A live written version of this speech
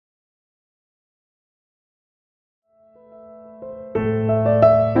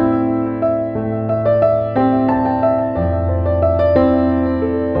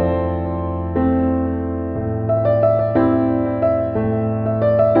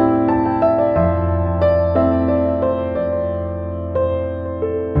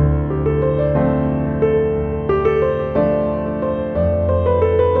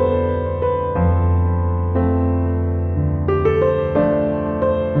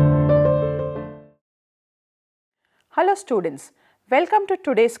Hello students, welcome to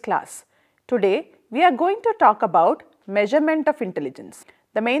today's class. Today we are going to talk about measurement of intelligence.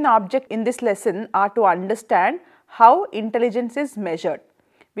 The main object in this lesson are to understand how intelligence is measured.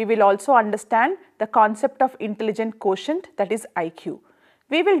 We will also understand the concept of intelligent quotient, that is IQ.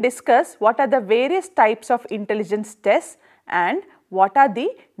 We will discuss what are the various types of intelligence tests and what are the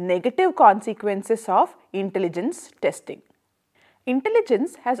negative consequences of intelligence testing.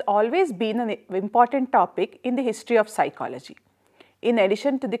 Intelligence has always been an important topic in the history of psychology. In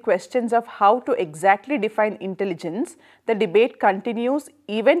addition to the questions of how to exactly define intelligence, the debate continues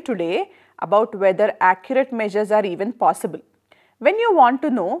even today about whether accurate measures are even possible. When you want to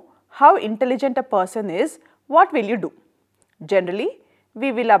know how intelligent a person is, what will you do? Generally,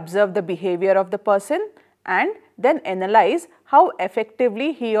 we will observe the behavior of the person and then analyze how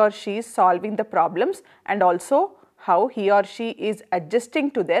effectively he or she is solving the problems and also how he or she is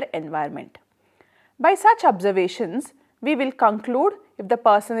adjusting to their environment. By such observations, we will conclude if the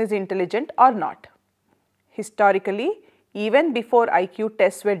person is intelligent or not. Historically, even before IQ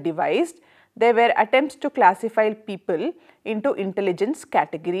tests were devised, there were attempts to classify people into intelligence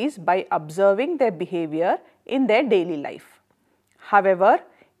categories by observing their behavior in their daily life. However,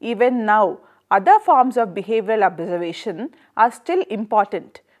 even now, other forms of behavioral observation are still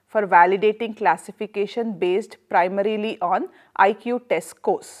important for validating classification based primarily on IQ test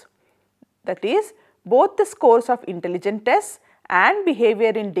scores. That is, both the scores of intelligence tests and behavior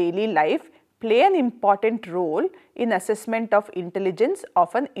in daily life play an important role in assessment of intelligence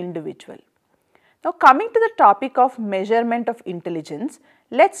of an individual. Now, coming to the topic of measurement of intelligence,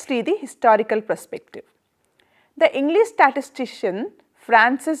 let us see the historical perspective. The English statistician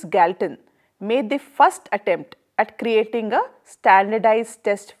Francis Galton made the first attempt at creating a standardized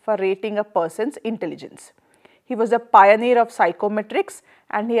test for rating a person's intelligence. He was a pioneer of psychometrics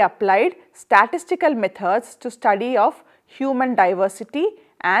and he applied statistical methods to study of human diversity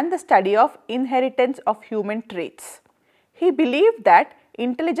and the study of inheritance of human traits. He believed that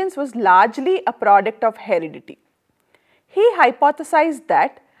intelligence was largely a product of heredity. He hypothesized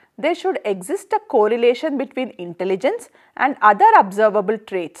that there should exist a correlation between intelligence and other observable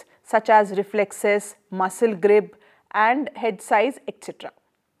traits such as reflexes, muscle grip and head size, etc.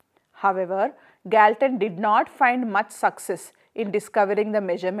 However, Galton did not find much success in discovering the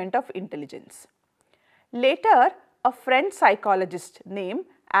measurement of intelligence. Later, a French psychologist named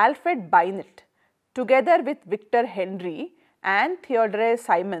Alfred Binet, together with Victor Henry and Theodore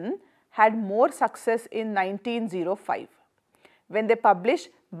Simon, had more success in 1905 when they published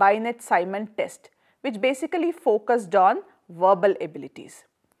Binet-Simon test, which basically focused on verbal abilities.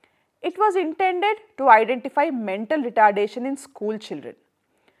 It was intended to identify mental retardation in school children.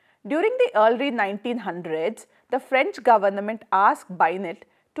 During the early 1900s, the French government asked Binet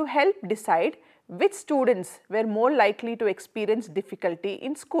to help decide which students were more likely to experience difficulty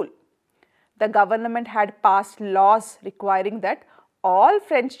in school. The government had passed laws requiring that all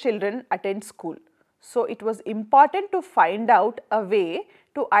French children attend school. So, it was important to find out a way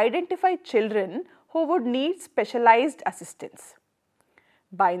to identify children who would need specialized assistance.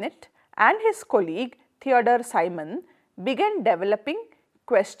 Binet and his colleague Theodore Simon began developing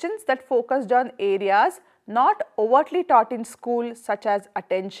questions that focused on areas not overtly taught in school such as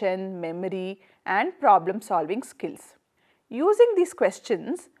attention, memory and problem solving skills. Using these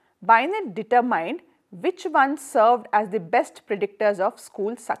questions, Binet determined which ones served as the best predictors of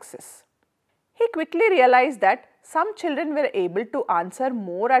school success. He quickly realized that some children were able to answer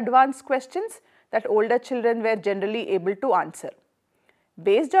more advanced questions that older children were generally able to answer.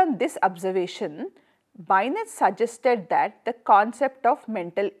 Based on this observation, Binet suggested that the concept of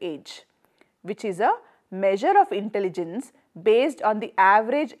mental age, which is a measure of intelligence based on the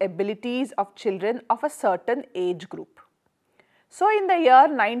average abilities of children of a certain age group. So, in the year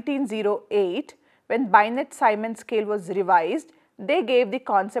 1908, when Binet-Simon scale was revised, they gave the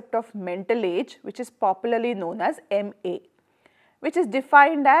concept of mental age, which is popularly known as MA, which is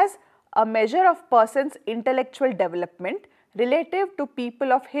defined as a measure of person's intellectual development relative to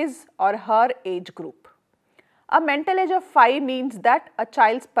people of his or her age group. A mental age of 5 means that a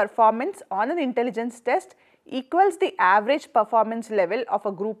child's performance on an intelligence test equals the average performance level of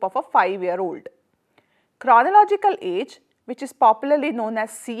a group of a 5-year-old. Chronological age, which is popularly known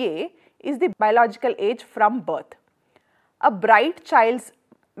as CA, is the biological age from birth. A bright child's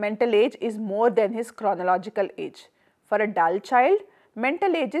mental age is more than his chronological age. For a dull child,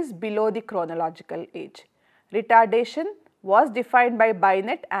 mental age is below the chronological age. Retardation was defined by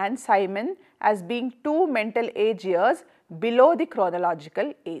Binet and Simon as being 2 mental age years below the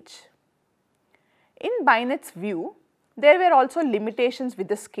chronological age. In Binet's view, there were also limitations with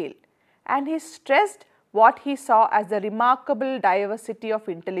the scale and he stressed what he saw as the remarkable diversity of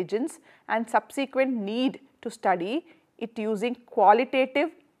intelligence and subsequent need to study it using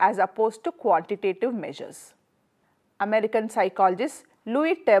qualitative as opposed to quantitative measures. American psychologist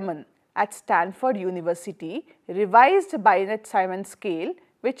Louis Terman at Stanford University revised Binet-Simon scale,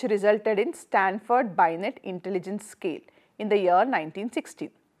 which resulted in Stanford Binet Intelligence Scale in the year 1916.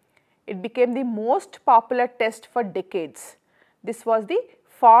 It became the most popular test for decades. This was the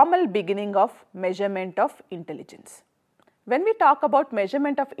formal beginning of measurement of intelligence. When we talk about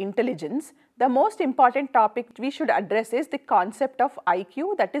measurement of intelligence, the most important topic we should address is the concept of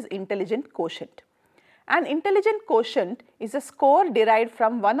IQ, that is intelligent quotient. An intelligent quotient is a score derived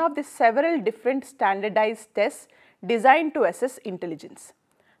from one of the several different standardized tests designed to assess intelligence.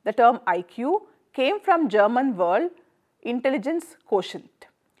 The term IQ came from German word intelligence quotient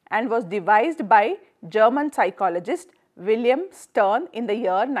and was devised by German psychologist William Stern in the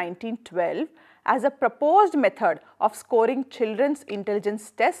year 1912 as a proposed method of scoring children's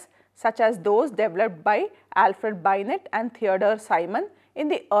intelligence tests such as those developed by Alfred Binet and Theodore Simon in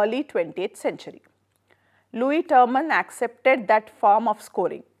the early 20th century. Louis Terman accepted that form of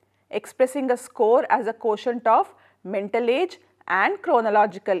scoring, expressing a score as a quotient of mental age and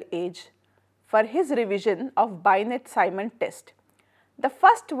chronological age for his revision of Binet-Simon test, the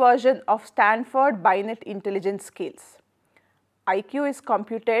first version of Stanford Binet intelligence scales. IQ is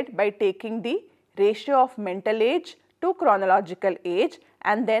computed by taking the ratio of mental age to chronological age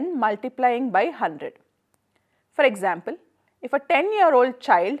and then multiplying by 100. For example, if a 10-year-old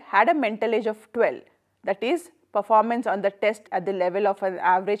child had a mental age of 12, that is performance on the test at the level of an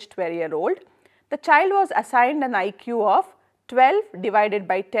average 12-year-old, the child was assigned an IQ of 12 divided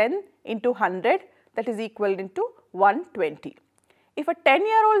by 10 into 100, that is equal to 120. If a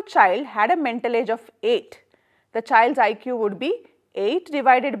 10-year-old child had a mental age of 8, the child's IQ would be 8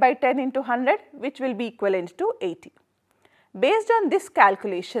 divided by 10 into 100, which will be equivalent to 80. Based on this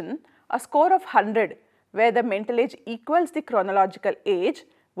calculation, a score of 100 where the mental age equals the chronological age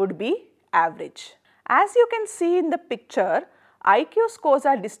would be average. As you can see in the picture, IQ scores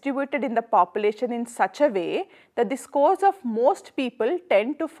are distributed in the population in such a way that the scores of most people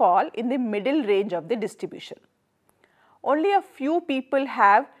tend to fall in the middle range of the distribution. Only a few people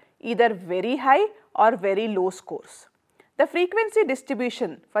have either very high or very low scores. The frequency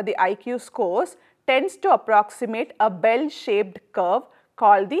distribution for the IQ scores tends to approximate a bell-shaped curve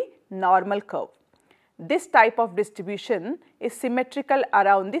called the normal curve. This type of distribution is symmetrical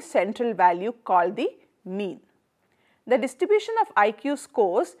around the central value called the mean. The distribution of IQ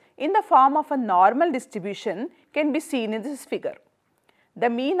scores in the form of a normal distribution can be seen in this figure. The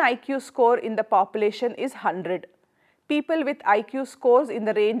mean IQ score in the population is 100. People with IQ scores in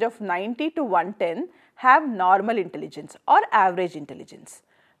the range of 90 to 110 have normal intelligence or average intelligence.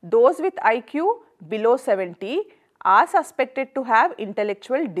 Those with IQ below 70 are suspected to have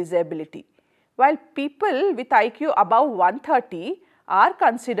intellectual disability, while people with IQ above 130 are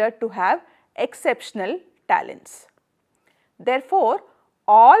considered to have exceptional talents. Therefore,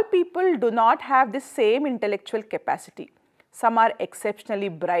 all people do not have the same intellectual capacity. Some are exceptionally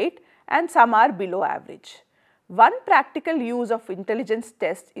bright and some are below average. One practical use of intelligence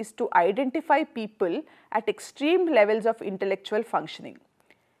tests is to identify people at extreme levels of intellectual functioning.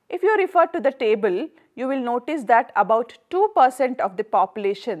 If you refer to the table, you will notice that about 2% of the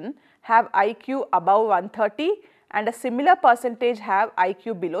population have IQ above 130 and a similar percentage have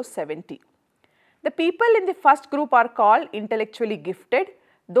IQ below 70. The people in the first group are called intellectually gifted.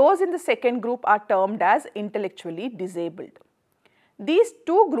 Those in the second group are termed as intellectually disabled. These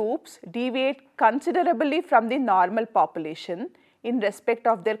two groups deviate considerably from the normal population in respect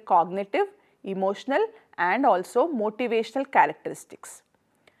of their cognitive, emotional and also motivational characteristics.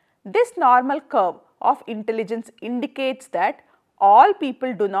 This normal curve of intelligence indicates that all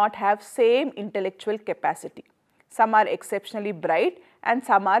people do not have same intellectual capacity. Some are exceptionally bright and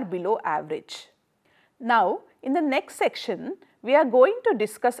some are below average. Now, in the next section, we are going to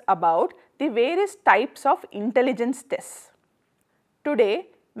discuss about the various types of intelligence tests. Today,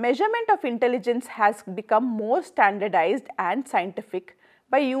 measurement of intelligence has become more standardized and scientific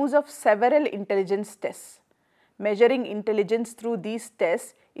by use of several intelligence tests. Measuring intelligence through these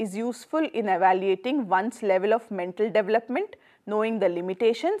tests is useful in evaluating one's level of mental development, knowing the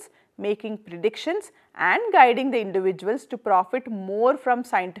limitations, making predictions and guiding the individuals to profit more from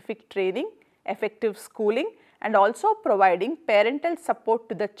scientific training, effective schooling and also providing parental support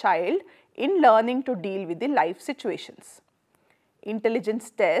to the child in learning to deal with the life situations.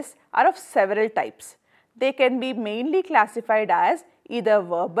 Intelligence tests are of several types. They can be mainly classified as either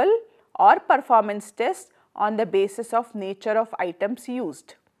verbal or performance tests on the basis of nature of items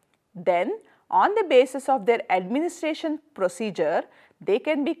used. Then, On the basis of their administration procedure, they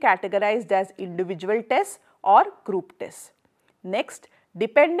can be categorized as individual tests or group tests. Next,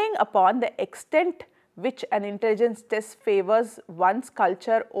 depending upon the extent which an intelligence test favors one's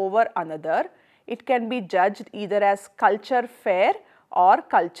culture over another, it can be judged either as culture fair or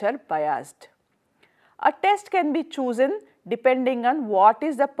culture biased. A test can be chosen depending on what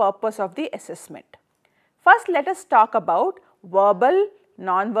is the purpose of the assessment. First, let us talk about verbal,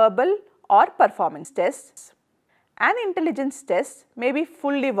 non-verbal or performance tests. An intelligence test may be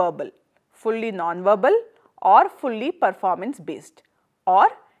fully verbal, fully non-verbal or fully performance based, or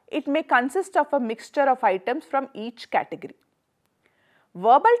it may consist of a mixture of items from each category.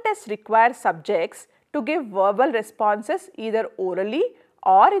 Verbal tests require subjects to give verbal responses either orally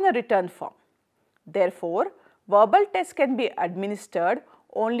or in a written form. Therefore, verbal tests can be administered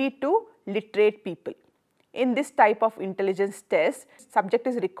only to literate people. In this type of intelligence test, subject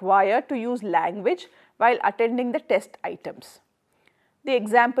is required to use language while attending the test items. The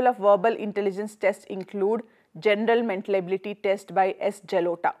example of verbal intelligence tests include General Mental Ability Test by S.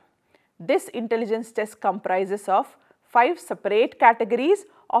 Gelota. This intelligence test comprises of 5 separate categories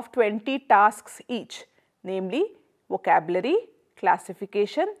of 20 tasks each, namely vocabulary,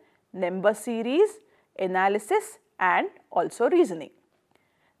 classification, number series, analysis and also reasoning.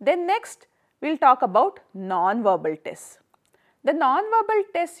 Then next we will talk about non-verbal tests. The non-verbal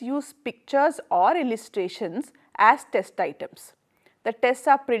tests use pictures or illustrations as test items. The tests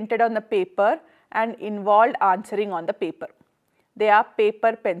are printed on the paper and involved answering on the paper. They are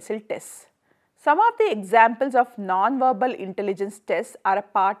paper pencil tests. Some of the examples of non-verbal intelligence tests are a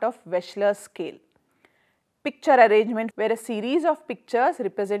part of Wechsler's scale. Picture arrangement, where a series of pictures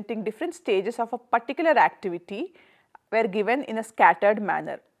representing different stages of a particular activity were given in a scattered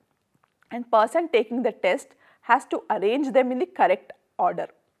manner, and person taking the test has to arrange them in the correct order.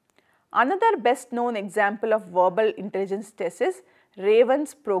 Another best known example of verbal intelligence test is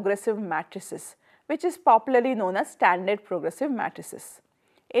Raven's progressive matrices, which is popularly known as standard progressive matrices.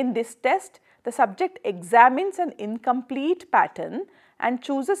 In this test, the subject examines an incomplete pattern and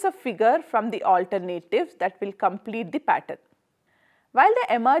chooses a figure from the alternatives that will complete the pattern. While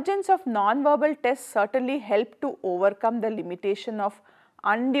the emergence of non-verbal tests certainly helped to overcome the limitation of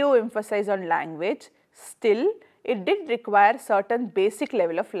undue emphasis on language, still it did require certain basic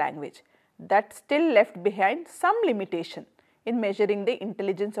level of language that still left behind some limitation in measuring the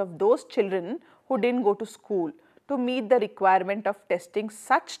intelligence of those children who didn't go to school. To meet the requirement of testing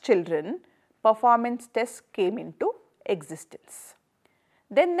such children, performance tests came into existence.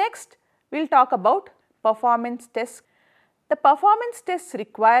 Then next we will talk about performance tests. The performance tests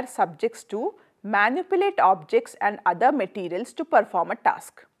require subjects to manipulate objects and other materials to perform a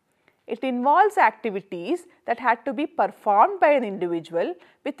task. It involves activities that had to be performed by an individual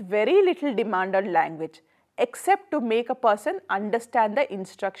with very little demand on language, except to make a person understand the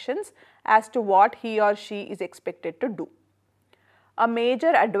instructions as to what he or she is expected to do. A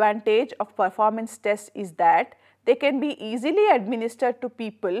major advantage of performance tests is that they can be easily administered to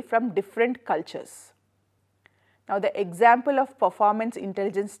people from different cultures. Now, the example of performance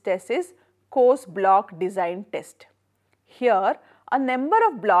intelligence test is Coase block design test. Here, a number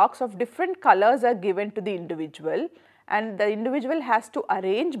of blocks of different colors are given to the individual, and the individual has to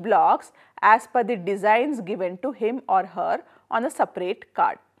arrange blocks as per the designs given to him or her on a separate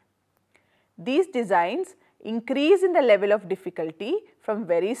card. These designs increase in the level of difficulty from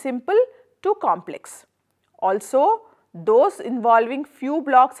very simple to complex. Also, those involving few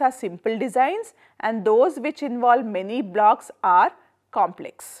blocks are simple designs and those which involve many blocks are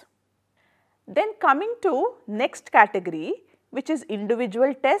complex. Then coming to next category, which is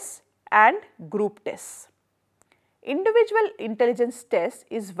individual tests and group tests. Individual intelligence test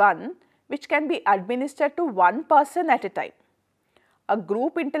is one which can be administered to one person at a time. A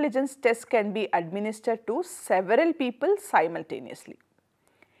group intelligence test can be administered to several people simultaneously.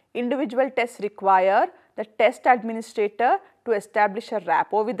 Individual tests require the test administrator to establish a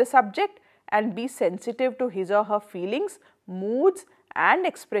rapport with the subject and be sensitive to his or her feelings, moods and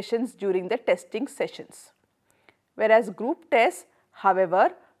expressions during the testing sessions. Whereas group tests,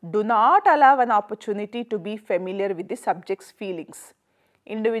 however, do not allow an opportunity to be familiar with the subject's feelings.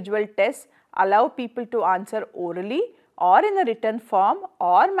 Individual tests allow people to answer orally or in a written form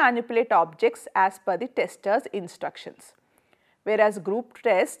or manipulate objects as per the tester's instructions. Whereas group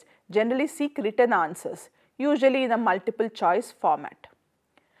tests generally seek written answers, usually in a multiple choice format.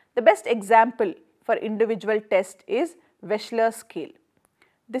 The best example for individual test is Wechsler's scale.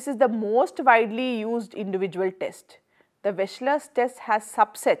 This is the most widely used individual test. The Wechsler's test has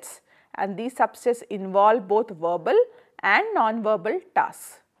subsets and these subsets involve both verbal and non-verbal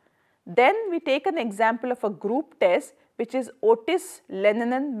tasks. Then we take an example of a group test, which is Otis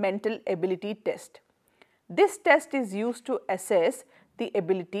Lennon Mental Ability Test. This test is used to assess the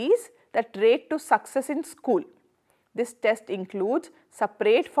abilities that rate to success in school. This test includes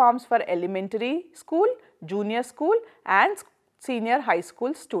separate forms for elementary school, junior school and senior high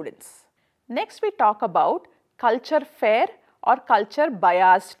school students. Next we talk about culture fair or culture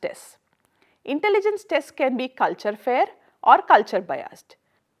biased tests. Intelligence tests can be culture fair or culture biased.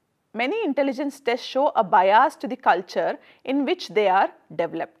 Many intelligence tests show a bias to the culture in which they are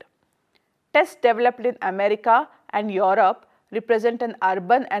developed. Tests developed in America and Europe represent an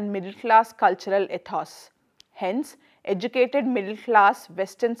urban and middle class cultural ethos. Hence, educated middle class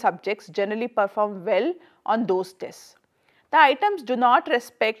Western subjects generally perform well on those tests. The items do not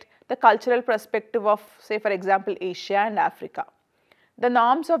respect the cultural perspective of, say for example, Asia and Africa. The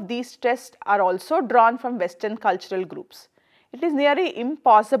norms of these tests are also drawn from Western cultural groups. It is nearly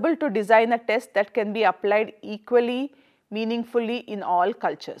impossible to design a test that can be applied equally, meaningfully in all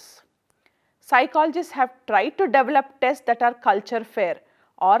cultures. Psychologists have tried to develop tests that are culture fair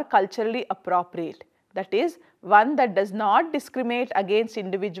or culturally appropriate, that is, one that does not discriminate against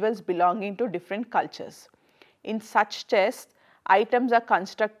individuals belonging to different cultures. In such tests, items are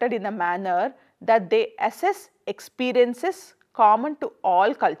constructed in a manner that they assess experiences common to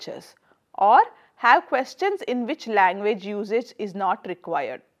all cultures or have questions in which language usage is not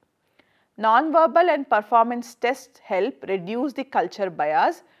required. Non-verbal and performance tests help reduce the culture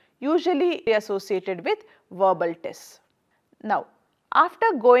bias usually associated with verbal tests. Now, after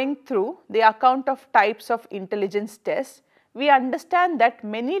going through the account of types of intelligence tests, we understand that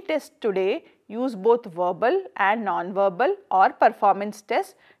many tests today use both verbal and non-verbal or performance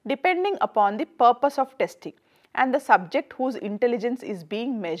tests depending upon the purpose of testing and the subject whose intelligence is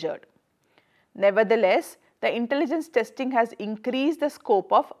being measured. Nevertheless, the intelligence testing has increased the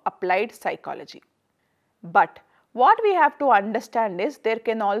scope of applied psychology. But what we have to understand is there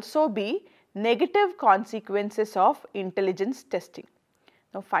can also be negative consequences of intelligence testing.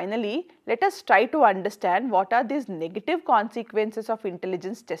 Now finally, let us try to understand what are these negative consequences of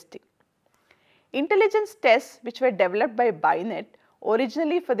intelligence testing. Intelligence tests, which were developed by Binet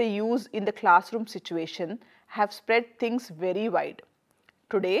originally for the use in the classroom situation, have spread things very wide.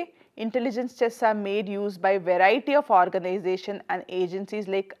 Today, intelligence tests are made use by a variety of organizations and agencies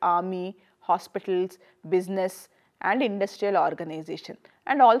like army, hospitals, business and industrial organization,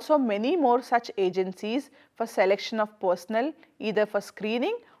 and also many more such agencies for selection of personnel either for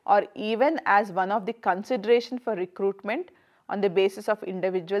screening or even as one of the consideration for recruitment on the basis of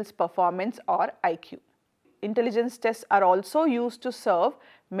individual's performance or IQ. Intelligence tests are also used to serve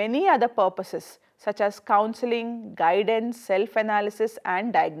many other purposes such as counseling, guidance, self-analysis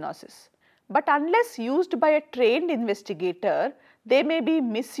and diagnosis. But unless used by a trained investigator, they may be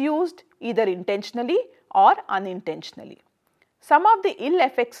misused either intentionally or unintentionally. Some of the ill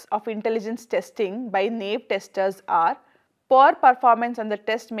effects of intelligence testing by naive testers are poor performance on the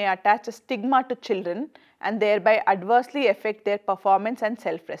test may attach a stigma to children and thereby adversely affect their performance and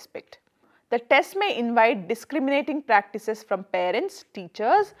self-respect. The test may invite discriminating practices from parents,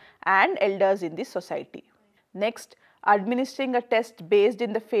 teachers and elders in the society. Next, administering a test based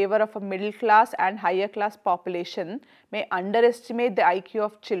in the favor of a middle class and higher class population may underestimate the IQ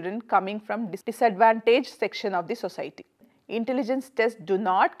of children coming from disadvantaged section of the society. Intelligence tests do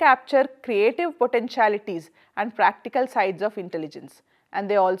not capture creative potentialities and practical sides of intelligence, and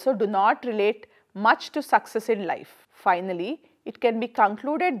they also do not relate much to success in life. Finally, it can be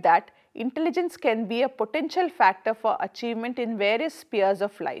concluded that intelligence can be a potential factor for achievement in various spheres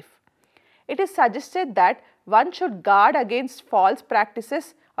of life. It is suggested that one should guard against false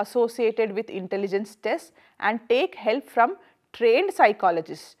practices associated with intelligence tests and take help from trained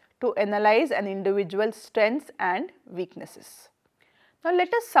psychologists to analyze an individual's strengths and weaknesses. Now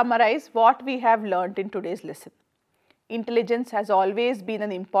let us summarize what we have learnt in today's lesson. Intelligence has always been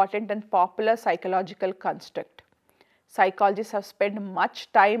an important and popular psychological construct. Psychologists have spent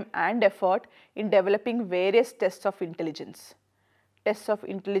much time and effort in developing various tests of intelligence. Tests of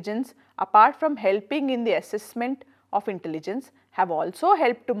intelligence, apart from helping in the assessment of intelligence, have also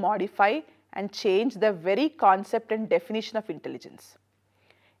helped to modify and change the very concept and definition of intelligence.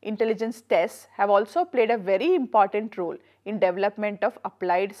 Intelligence tests have also played a very important role in development of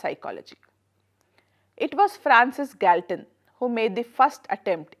applied psychology. It was Francis Galton who made the first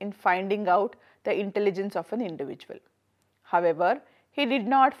attempt in finding out the intelligence of an individual. However, he did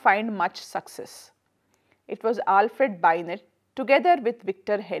not find much success. It was Alfred Binet, together with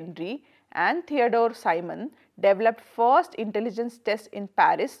Victor Henry and Theodore Simon, developed first intelligence test in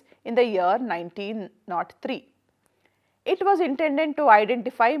Paris in the year 1903. It was intended to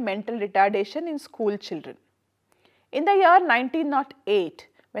identify mental retardation in school children. In the year 1908,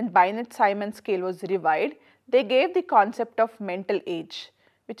 when Binet-Simon scale was revised, they gave the concept of mental age,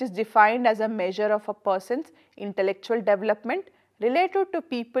 which is defined as a measure of a person's intellectual development related to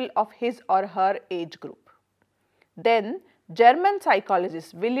people of his or her age group. Then, German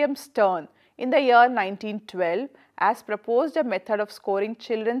psychologist William Stern in the year 1912 has proposed a method of scoring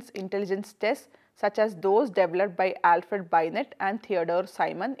children's intelligence tests such as those developed by Alfred Binet and Theodore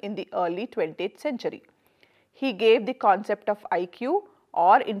Simon in the early 20th century. He gave the concept of IQ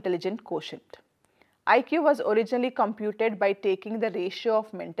or intelligent quotient. IQ was originally computed by taking the ratio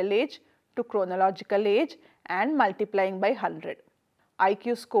of mental age to chronological age and multiplying by 100.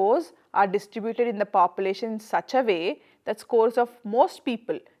 IQ scores are distributed in the population in such a way that scores of most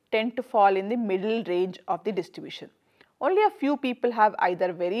people tend to fall in the middle range of the distribution. Only a few people have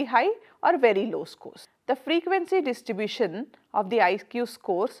either very high or very low scores. The frequency distribution of the IQ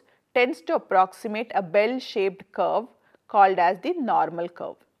scores tends to approximate a bell-shaped curve called as the normal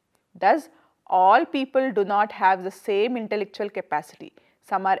curve. Thus, all people do not have the same intellectual capacity.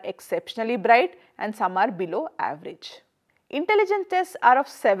 Some are exceptionally bright and some are below average. Intelligence tests are of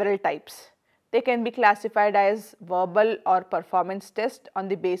several types. They can be classified as verbal or performance tests on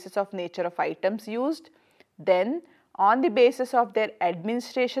the basis of nature of items used. Then, on the basis of their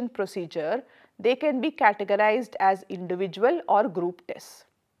administration procedure, they can be categorized as individual or group tests.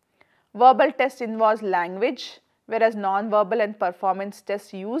 Verbal test involves language, whereas non-verbal and performance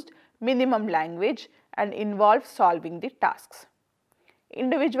tests used minimum language and involve solving the tasks.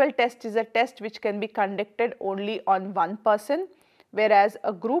 Individual test is a test which can be conducted only on one person, whereas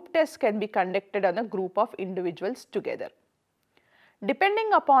a group test can be conducted on a group of individuals together. Depending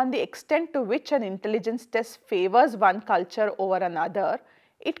upon the extent to which an intelligence test favors one culture over another,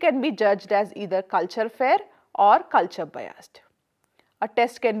 it can be judged as either culture fair or culture biased. A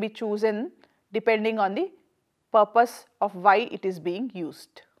test can be chosen depending on the purpose of why it is being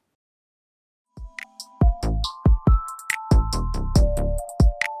used.